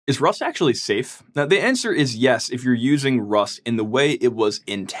Is Rust actually safe? Now, the answer is yes if you're using Rust in the way it was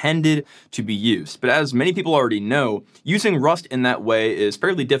intended to be used. But as many people already know, using Rust in that way is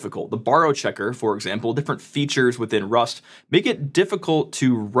fairly difficult. The borrow checker, for example, different features within Rust make it difficult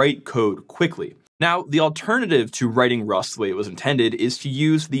to write code quickly. Now, the alternative to writing Rust the way it was intended is to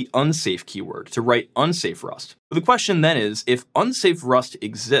use the unsafe keyword to write unsafe Rust. But the question then is, if unsafe Rust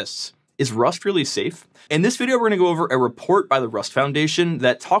exists, is Rust really safe? In this video, we're going to go over a report by the Rust Foundation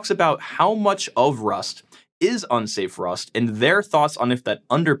that talks about how much of Rust is unsafe Rust and their thoughts on if that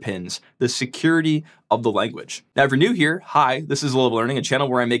underpins the security of the language. Now, if you're new here, hi, this is Low Level Learning, a channel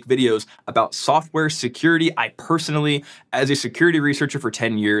where I make videos about software security. I personally, as a security researcher for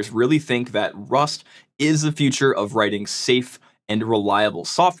 10 years, really think that Rust is the future of writing safe and reliable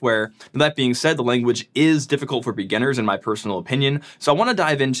software. That being said, the language is difficult for beginners in my personal opinion. So I want to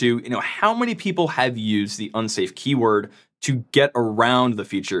dive into, how many people have used the unsafe keyword to get around the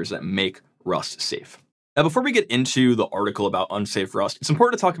features that make Rust safe. Now, before we get into the article about unsafe Rust, it's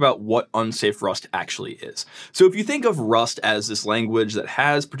important to talk about what unsafe Rust actually is. So if you think of Rust as this language that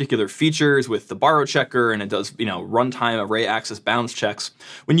has particular features with the borrow checker and it does, runtime array access bounds checks,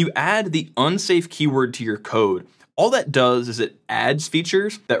 when you add the unsafe keyword to your code, all that does is it adds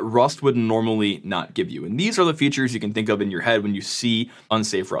features that Rust would normally not give you. And these are the features you can think of in your head when you see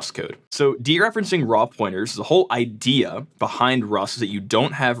unsafe Rust code. So dereferencing raw pointers, the whole idea behind Rust is that you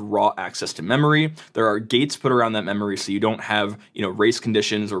don't have raw access to memory. There are gates put around that memory so you don't have, race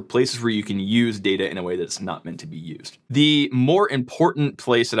conditions or places where you can use data in a way that's not meant to be used. The more important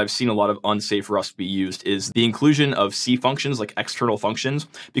place that I've seen a lot of unsafe Rust be used is the inclusion of C functions, like external functions,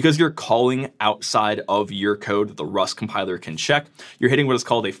 because you're calling outside of your code that the Rust compiler can check. You're hitting what is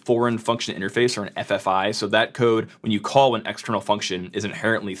called a foreign function interface, or an FFI. So that code, when you call an external function, is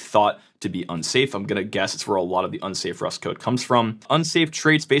inherently thought to be unsafe. I'm gonna guess it's where a lot of the unsafe Rust code comes from. Unsafe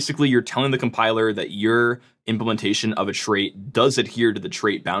traits, basically you're telling the compiler that your implementation of a trait does adhere to the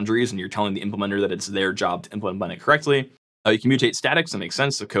trait boundaries, and you're telling the implementer that it's their job to implement it correctly. You can mutate statics, that makes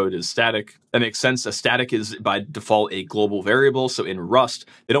sense. The code is static. That makes sense. A static is by default a global variable. So in Rust,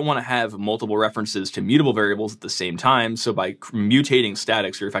 they don't want to have multiple references to mutable variables at the same time. So by mutating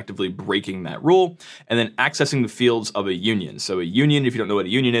statics, you're effectively breaking that rule. And then accessing the fields of a union. So a union, if you don't know what a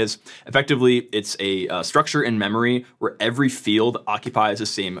union is, effectively it's a structure in memory where every field occupies the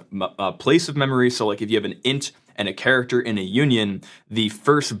same place of memory. So like if you have an int and a character in a union, the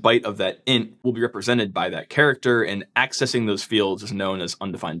first byte of that int will be represented by that character, and accessing those fields is known as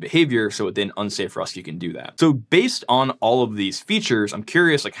undefined behavior. So within unsafe Rust, you can do that. So based on all of these features, I'm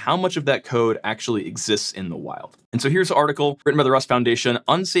curious, how much of that code actually exists in the wild? And so here's the article written by the Rust Foundation,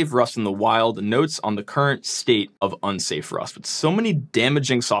 Unsafe Rust in the Wild, Notes on the Current State of Unsafe Rust. With so many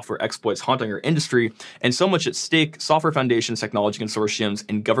damaging software exploits haunting our industry and so much at stake, software foundations, technology consortiums,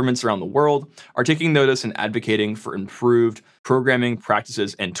 and governments around the world are taking notice and advocating for improved programming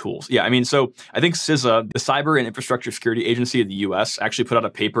practices and tools. Yeah, so I think CISA, the Cyber and Infrastructure Security Agency of the US, actually put out a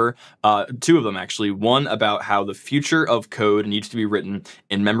paper, two of them actually, one about how the future of code needs to be written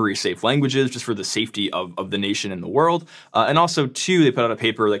in memory safe languages just for the safety of the nation and the world. And also two, they put out a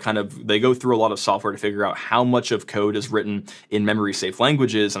paper that they go through a lot of software to figure out how much of code is written in memory safe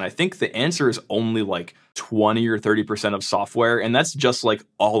languages. And I think the answer is only 20 or 30% of software. And that's just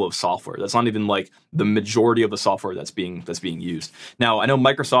all of software. That's not even the majority of the software that's being used. Now, I know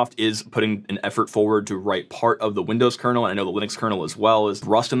Microsoft is putting an effort forward to write part of the Windows kernel, and I know the Linux kernel as well is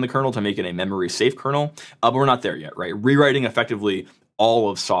Rust in the kernel to make it a memory safe kernel, but we're not there yet, right? Rewriting effectively all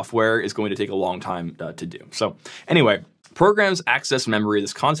of software is going to take a long time to do. So anyway, programs access memory.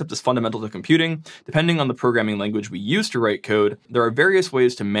 This concept is fundamental to computing. Depending on the programming language we use to write code, there are various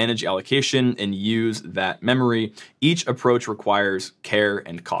ways to manage allocation and use that memory. Each approach requires care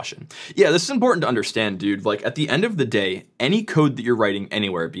and caution. Yeah, this is important to understand, dude. At the end of the day, any code that you're writing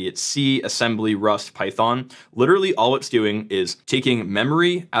anywhere, be it C, assembly, Rust, Python, literally all it's doing is taking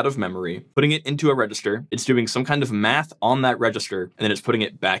memory out of memory, putting it into a register. It's doing some kind of math on that register, and then it's putting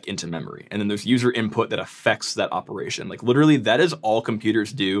it back into memory. And then there's user input that affects that operation. Literally, that is all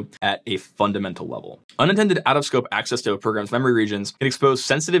computers do at a fundamental level. Unintended out-of-scope access to a program's memory regions can expose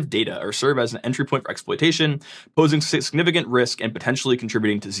sensitive data or serve as an entry point for exploitation, posing significant risk and potentially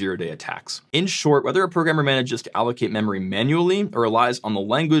contributing to zero-day attacks. In short, whether a programmer manages to allocate memory manually or relies on the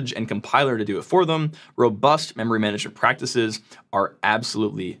language and compiler to do it for them, robust memory management practices are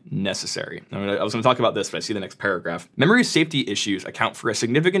absolutely necessary. I was going to talk about this, but I see the next paragraph. Memory safety issues account for a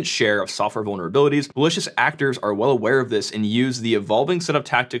significant share of software vulnerabilities. Malicious actors are well aware of this and use the evolving set of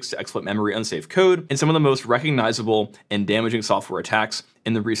tactics to exploit memory unsafe code. And some of the most recognizable and damaging software attacks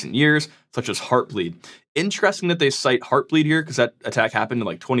in the recent years, such as Heartbleed. Interesting that they cite Heartbleed here because that attack happened in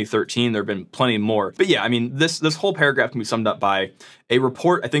like 2013. There have been plenty more. But yeah, I mean, this whole paragraph can be summed up by a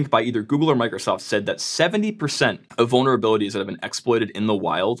report, I think by either Google or Microsoft, said that 70% of vulnerabilities that have been exploited in the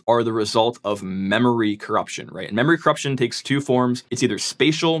wild are the result of memory corruption, right? And memory corruption takes two forms. It's either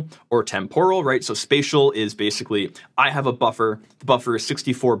spatial or temporal, right? So spatial is basically, I have a buffer. The buffer is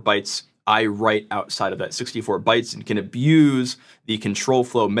 64 bytes. I write outside of that 64 bytes and can abuse the control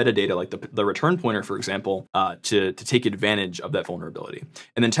flow metadata, like the return pointer, for example, to take advantage of that vulnerability.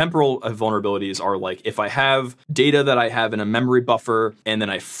 And then temporal vulnerabilities are like if I have data that I have in a memory buffer and then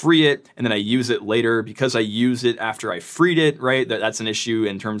I free it and then I use it later because I use it after I freed it, right? That's an issue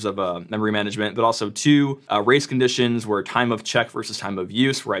in terms of memory management, but also two, race conditions where time of check versus time of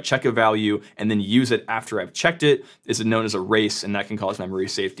use, where I check a value and then use it after I've checked it, is known as a race, and that can cause memory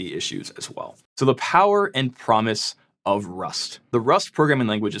safety issues as well. So the power and promise of Rust. The Rust programming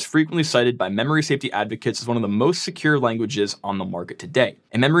language is frequently cited by memory safety advocates as one of the most secure languages on the market today.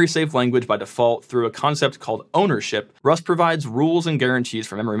 A memory safe language by default through a concept called ownership, Rust provides rules and guarantees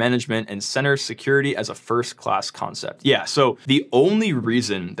for memory management and centers security as a first-class concept. Yeah, so the only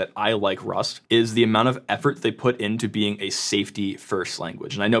reason that I like Rust is the amount of effort they put into being a safety-first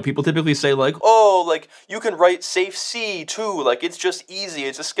language. And I know people typically say like, oh, like you can write safe C too, like it's just easy,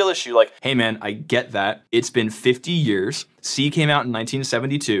 it's a skill issue. Like, hey man, I get that. It's been 50 years. C came out in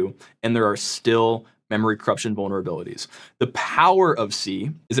 1972, and there are still memory corruption vulnerabilities. The power of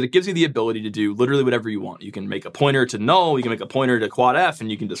C is that it gives you the ability to do literally whatever you want. You can make a pointer to null, you can make a pointer to quad F, and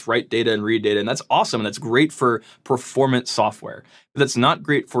you can just write data and read data, and that's awesome, and that's great for performance software. But that's not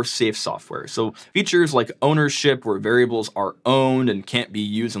great for safe software. So features like ownership, where variables are owned and can't be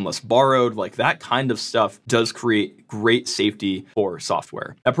used unless borrowed, like that kind of stuff does create great safety for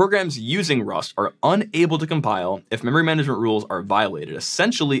software. Now, programs using Rust are unable to compile if memory management rules are violated,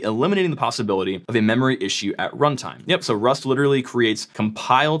 essentially eliminating the possibility of a memory issue at runtime. Yep, so Rust literally creates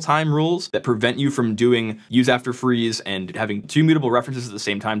compile time rules that prevent you from doing use after freeze and having two mutable references at the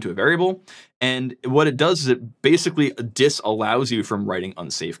same time to a variable. And what it does is it basically disallows you from writing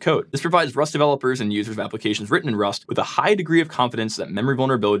unsafe code. This provides Rust developers and users of applications written in Rust with a high degree of confidence that memory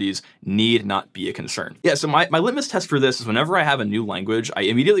vulnerabilities need not be a concern. Yeah, so my litmus test for this is whenever I have a new language, I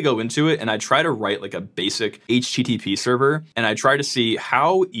immediately go into it and I try to write like a basic HTTP server, and I try to see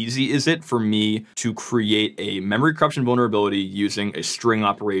how easy is it for me to create a memory corruption vulnerability using a string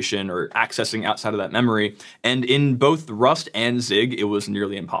operation or accessing outside of that memory. And in both Rust and Zig, it was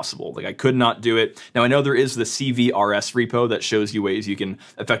nearly impossible. Like I could not do it. Now I know there is the CVRS repo that shows you ways you can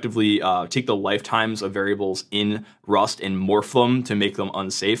effectively take the lifetimes of variables in Rust and morph them to make them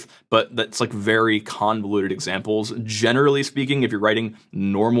unsafe, but that's like very convoluted examples. Generally speaking, if you're writing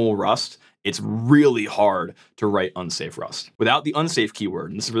normal Rust, it's really hard to write unsafe Rust without the unsafe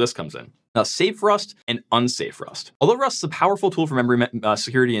keyword, and this is where this comes in. Now, safe Rust and unsafe Rust. Although Rust is a powerful tool for memory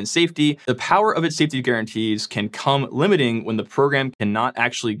security and safety, the power of its safety guarantees can come limiting when the program cannot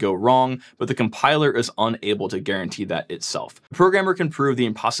actually go wrong, but the compiler is unable to guarantee that itself. The programmer can prove the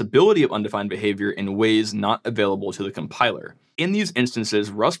impossibility of undefined behavior in ways not available to the compiler. In these instances,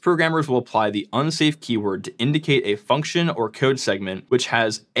 Rust programmers will apply the unsafe keyword to indicate a function or code segment which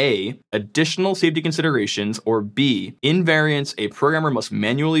has A, additional safety considerations, or B, invariants a programmer must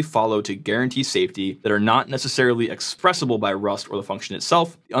manually follow to guarantee safety that are not necessarily expressible by Rust or the function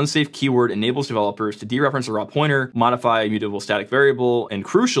itself. The unsafe keyword enables developers to dereference a raw pointer, modify a mutable static variable, and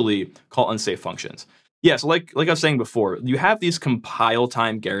crucially, call unsafe functions. Yeah, so like I was saying before, you have these compile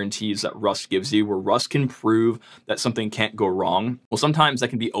time guarantees that Rust gives you where Rust can prove that something can't go wrong. Well, sometimes that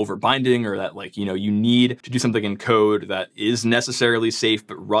can be overbinding, or that like, you need to do something in code that is necessarily safe,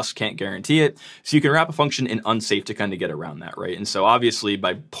 but Rust can't guarantee it. So you can wrap a function in unsafe to kind of get around that, right? And so obviously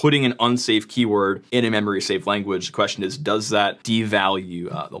by putting an unsafe keyword in a memory safe language, the question is, does that devalue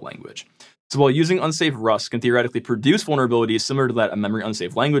the language? So while using unsafe Rust can theoretically produce vulnerabilities similar to that of memory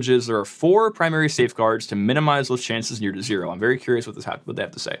unsafe languages, there are 4 primary safeguards to minimize those chances near to zero. I'm very curious what they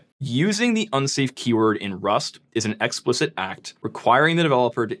have to say. Using the unsafe keyword in Rust is an explicit act requiring the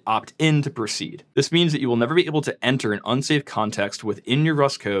developer to opt in to proceed. This means that you will never be able to enter an unsafe context within your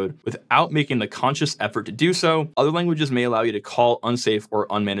Rust code without making the conscious effort to do so. Other languages may allow you to call unsafe or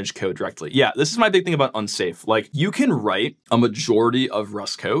unmanaged code directly. Yeah, this is my big thing about unsafe. Like, you can write a majority of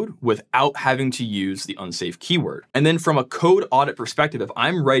Rust code without having to use the unsafe keyword. And then from a code audit perspective, if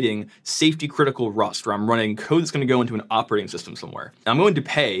I'm writing safety critical Rust, or I'm running code that's going to go into an operating system somewhere, I'm going to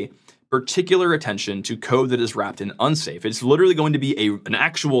pay particular attention to code that is wrapped in unsafe. It's literally going to be an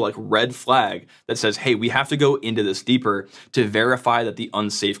actual like red flag that says, hey, we have to go into this deeper to verify that the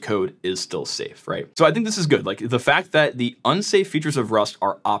unsafe code is still safe, right? So I think this is good. Like the fact that the unsafe features of Rust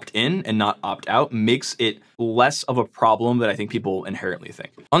are opt-in and not opt-out makes it less of a problem that I think people inherently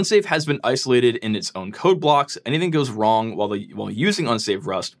think. Unsafe has been isolated in its own code blocks. Anything goes wrong while using unsafe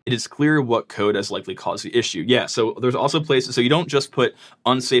Rust, it is clear what code has likely caused the issue. Yeah, so there's also places, so you don't just put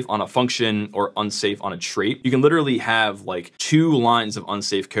unsafe on a function or unsafe on a trait. You can literally have like 2 lines of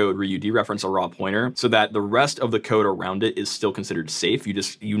unsafe code where you dereference a raw pointer so that the rest of the code around it is still considered safe.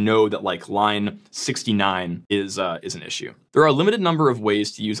 You know that like line 69 is an issue. There are a limited number of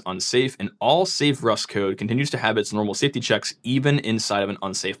ways to use unsafe, and all safe Rust code continues to have its normal safety checks even inside of an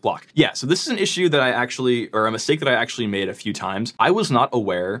unsafe block. Yeah, so this is an issue that a mistake that I actually made a few times. I was not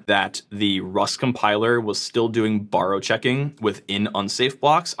aware that the Rust compiler was still doing borrow checking within unsafe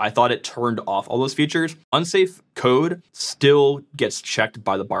blocks. I thought it turned off all those features. Unsafe code still gets checked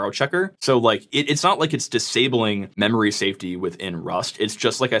by the borrow checker. So like it's not like it's disabling memory safety within Rust. It's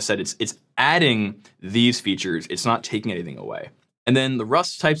just like I said, it's adding these features. It's not taking anything away. And then the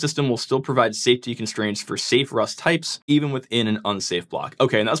Rust type system will still provide safety constraints for safe Rust types, even within an unsafe block.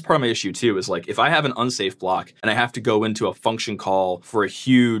 Okay, and that's part of my issue too, is like, if I have an unsafe block and I have to go into a function call for a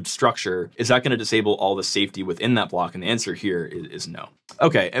huge structure, is that gonna disable all the safety within that block? And the answer here is no.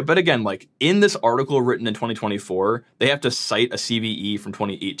 Okay, but again, like in this article written in 2024, they have to cite a CVE from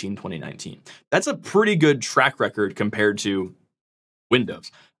 2018, 2019. That's a pretty good track record compared to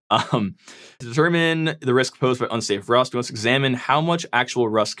Windows. To determine the risk posed by unsafe Rust, we must examine how much actual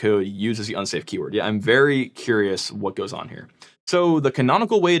Rust code uses the unsafe keyword. Yeah, I'm very curious what goes on here. So the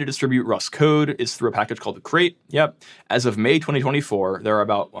canonical way to distribute Rust code is through a package called the crate. Yep. As of May 2024, there are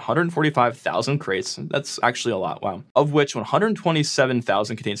about 145,000 crates. That's actually a lot, wow. Of which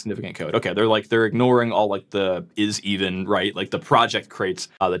 127,000 contain significant code. Okay, they're ignoring all like the is even, right? Like the project crates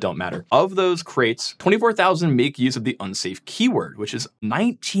that don't matter. Of those crates, 24,000 make use of the unsafe keyword, which is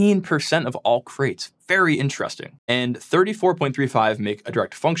 19% of all crates. Very interesting. And 34.35 make a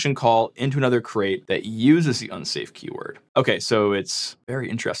direct function call into another crate that uses the unsafe keyword. Okay, so it's very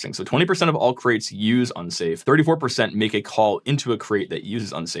interesting. So 20% of all crates use unsafe. 34% make a call into a crate that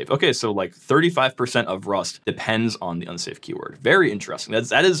uses unsafe. Okay, so like 35% of Rust depends on the unsafe keyword. Very interesting.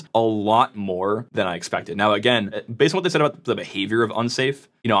 That is a lot more than I expected. Now, again, based on what they said about the behavior of unsafe,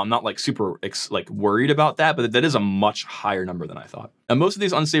 you know, I'm not like super worried about that, but that is a much higher number than I thought. Now, most of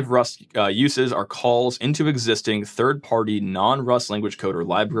these unsafe Rust uses are calls into existing third-party non-Rust language code or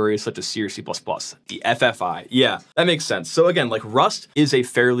libraries such as C or C++, the FFI. Yeah, that makes sense. So again, like Rust is a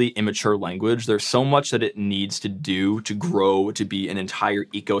fairly immature language. There's so much that it needs to do to grow to be an entire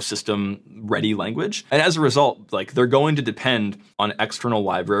ecosystem-ready language. And as a result, like they're going to depend on external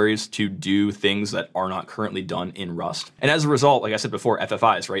libraries to do things that are not currently done in Rust. And as a result, like I said before,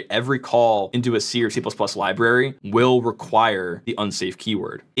 FFIs, right? Every call into a C or C++ library will require the unsafe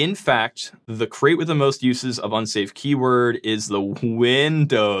keyword. In fact, the crate with the most uses of unsafe keyword is the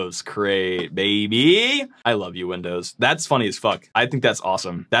Windows crate, baby. I love you, Windows. That's funny as fuck. I think that's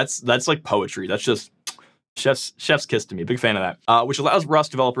awesome. That's like poetry. That's just chef's kiss to me. Big fan of that. Which allows Rust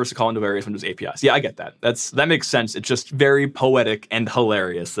developers to call into various Windows APIs. Yeah, I get that. That makes sense. It's just very poetic and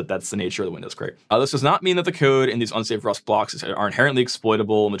hilarious that that's the nature of the Windows crate. This does not mean that the code in these unsafe Rust blocks are inherently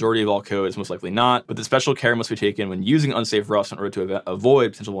exploitable. Majority of all code is most likely not, but the special care must be taken when using unsafe Rust in order to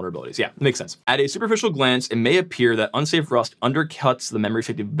avoid potential vulnerabilities. Yeah, it makes sense. At a superficial glance, it may appear that unsafe Rust undercuts the memory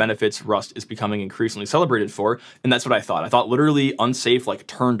safety benefits Rust is becoming increasingly celebrated for, and that's what I thought. I thought literally unsafe like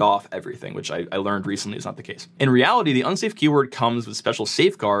turned off everything, which I learned recently is not the case. In reality, the unsafe keyword comes with special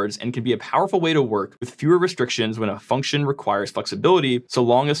safeguards and can be a powerful way to work with fewer restrictions when a function requires flexibility, so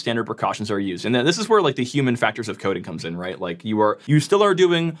long as standard precautions are used. And then this is where like the human factors of coding comes in, right? Like you still are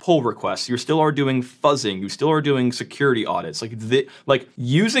doing pull requests, you still are doing fuzzing, you still are doing security audits. Like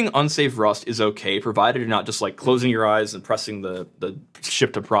using unsafe Rust is okay, provided you're not just like closing your eyes and pressing the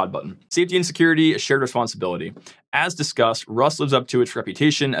shift to prod button. Safety and security is shared responsibility. As discussed, Rust lives up to its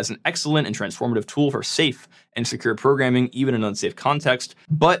reputation as an excellent and transformative tool for safe and secure programming, even in an unsafe context.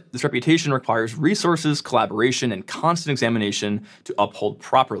 But this reputation requires resources, collaboration, and constant examination to uphold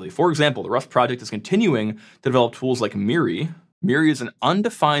properly. For example, the Rust project is continuing to develop tools like Miri. Miri is an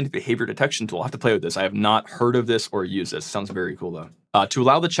undefined behavior detection tool. I'll have to play with this. I have not heard of this or used this. Sounds very cool though. To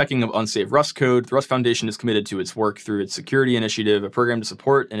allow the checking of unsafe Rust code, the Rust Foundation is committed to its work through its security initiative, a program to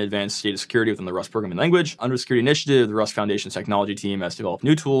support and advance data security within the Rust programming language. Under the security initiative, the Rust Foundation's technology team has developed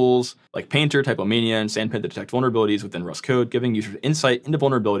new tools like Painter, Typomania, and Sandpit that detect vulnerabilities within Rust code, giving users insight into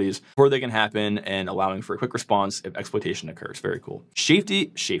vulnerabilities before they can happen and allowing for a quick response if exploitation occurs. Very cool.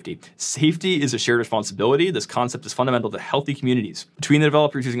 Safety is a shared responsibility. This concept is fundamental to healthy communities. Between the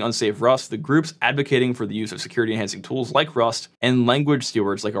developers using unsafe Rust, the groups advocating for the use of security enhancing tools like Rust, and language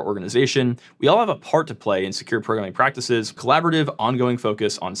stewards like our organization, we all have a part to play in secure programming practices. Collaborative, ongoing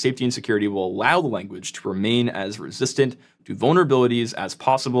focus on safety and security will allow the language to remain as resistant to vulnerabilities as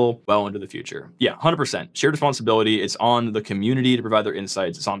possible well into the future. Yeah, 100%. Shared responsibility. It's on the community to provide their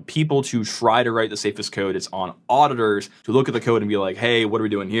insights. It's on people to try to write the safest code. It's on auditors to look at the code and be like, hey, what are we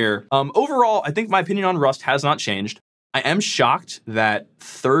doing here? Overall, I think my opinion on Rust has not changed. I am shocked that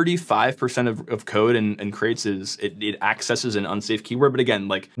 35% of code in crates it accesses an unsafe keyword. But again,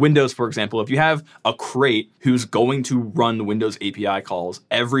 like Windows, for example, if you have a crate who's going to run Windows API calls,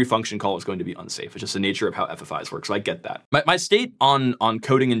 every function call is going to be unsafe. It's just the nature of how FFIs work. So I get that. My state on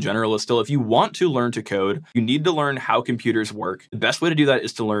coding in general is still, if you want to learn to code, you need to learn how computers work. The best way to do that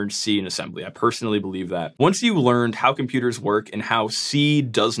is to learn C and assembly. I personally believe that. Once you learned how computers work and how C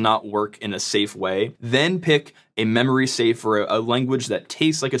does not work in a safe way, then pick a memory safe or a language that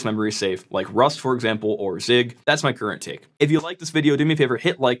tastes like it's memory safe, like Rust, for example, or Zig. That's my current take. If you like this video, do me a favor,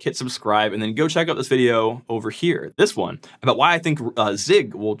 hit like, hit subscribe, and then go check out this video over here, this one, about why I think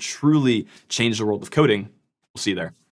Zig will truly change the world of coding. We'll see you there.